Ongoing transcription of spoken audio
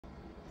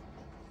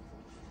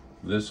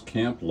This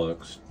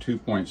Camplux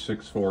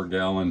 2.64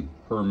 gallon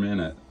per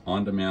minute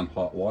on-demand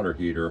hot water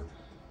heater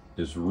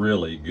is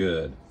really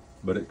good,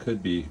 but it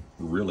could be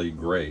really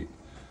great.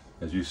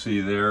 As you see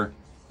there,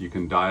 you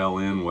can dial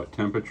in what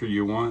temperature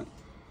you want,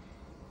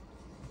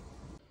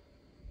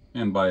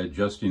 and by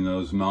adjusting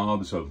those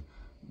knobs of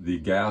the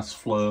gas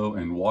flow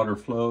and water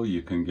flow,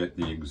 you can get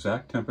the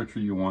exact temperature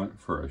you want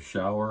for a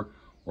shower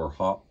or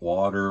hot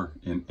water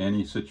in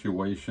any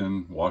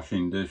situation,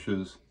 washing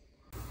dishes.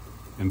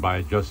 And by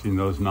adjusting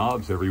those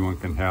knobs, everyone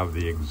can have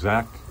the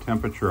exact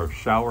temperature of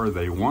shower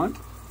they want.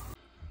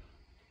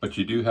 But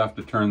you do have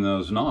to turn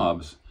those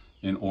knobs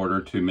in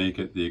order to make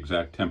it the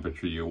exact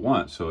temperature you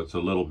want. So it's a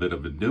little bit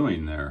of a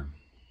doing there.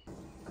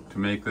 To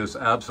make this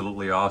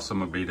absolutely awesome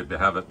would be to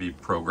have it be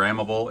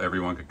programmable.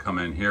 Everyone could come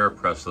in here,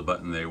 press the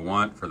button they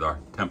want for the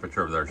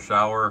temperature of their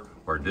shower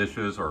or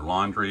dishes or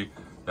laundry.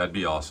 That'd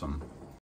be awesome.